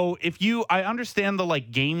 So I understand the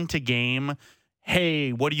like game to game.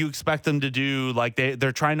 Hey, what do you expect them to do? Like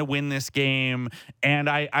they're trying to win this game. And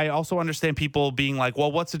I also understand people being like,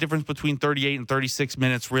 well, what's the difference between 38 and 36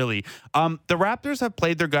 minutes really? The Raptors have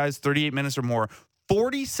played their guys 38 minutes or more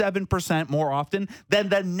 47% more often than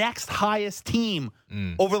the next highest team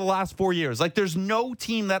over the last 4 years. Like there's no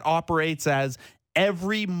team that operates as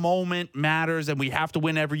every moment matters and we have to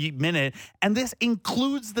win every minute. And this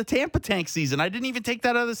includes the Tampa Tank season. I didn't even take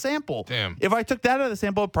that out of the sample. Damn. If I took that out of the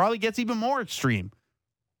sample, it probably gets even more extreme.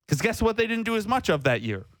 Because guess what they didn't do as much of that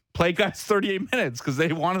year? Play guys 38 minutes because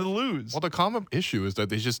they wanted to lose. Well, the common issue is that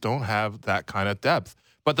they just don't have that kind of depth.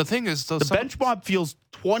 But the thing is, the bench mob feels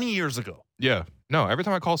 20 years ago. Yeah. No, every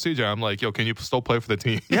time I call CJ, I'm like, yo, can you still play for the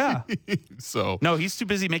team? Yeah. So no, he's too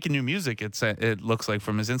busy making new music. It looks like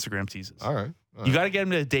from his Instagram teases. All right. You got to get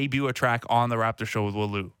him to debut a track on the Raptor show with Will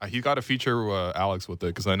Lou. He got to feature Alex with it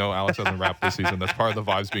because I know Alex hasn't rapped this season. That's part of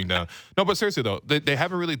the vibes being down. No, but seriously, though, they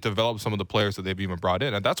haven't really developed some of the players that they've even brought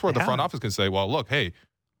in. And that's where the front office can say, well, look at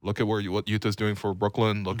what Utah's doing for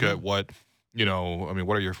Brooklyn. Look at what, what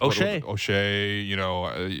are your... O'Shea,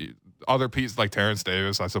 other pieces like Terrence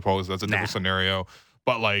Davis, I suppose. That's a different scenario.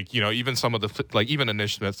 But even some of the even an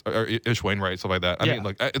Ish Smith or Ish Wainwright, stuff like that. I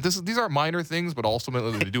mean, these are minor things, but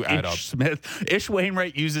ultimately they do add up. Ish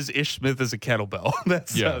Wainwright uses Ish Smith as a kettlebell.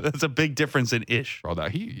 That's a big difference in Ish. Bro,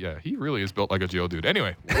 he really is built like a Geo dude.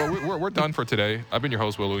 Anyway, we're done for today. I've been your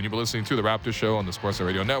host, Willow, and you've been listening to the Raptors Show on the Sportsnet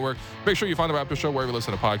Radio Network. Make sure you find the Raptors Show wherever you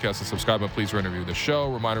listen to podcasts and subscribe, and please review the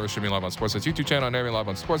show. Reminder, we're streaming live on Sportsnet's YouTube channel and airing live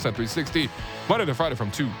on Sportsnet 360 Monday to Friday from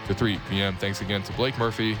 2 to 3 p.m. Thanks again to Blake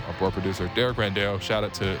Murphy, our board producer, Derek Randale. Shout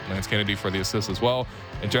out to Lance Kennedy for the assist as well,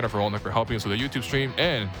 and Jennifer Olnick for helping us with the YouTube stream.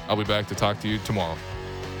 And I'll be back to talk to you tomorrow.